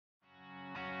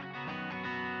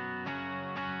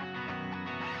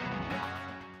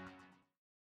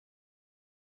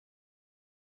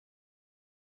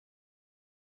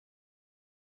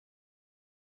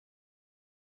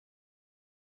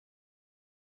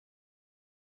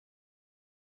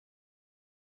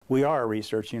We are a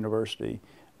research university.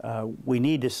 We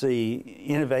need to see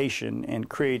innovation and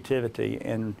creativity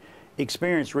and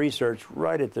experienced research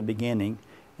right at the beginning.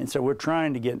 And so we're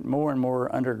trying to get more and more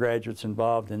undergraduates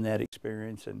involved in that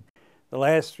experience. And the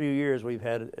last few years, we've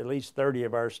had at least 30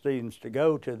 of our students to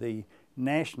go to the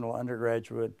National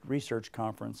Undergraduate Research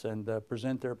Conference and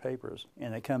present their papers,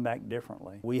 and they come back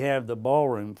differently. We have the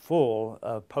ballroom full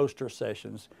of poster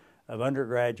sessions of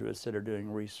undergraduates that are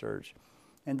doing research.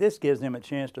 And this gives them a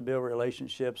chance to build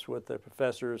relationships with the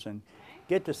professors and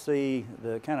get to see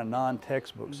the kind of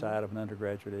non-textbook side of an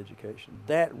undergraduate education.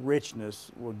 That richness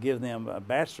will give them a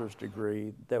bachelor's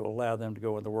degree that will allow them to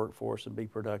go in the workforce and be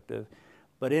productive.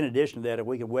 But in addition to that, if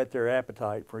we can whet their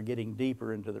appetite for getting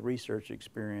deeper into the research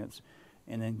experience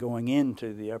and then going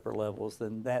into the upper levels,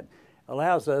 then that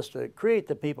allows us to create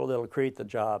the people that will create the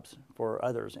jobs for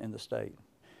others in the state.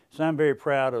 So I'm very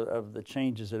proud of the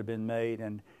changes that have been made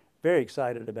and very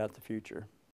excited about the future.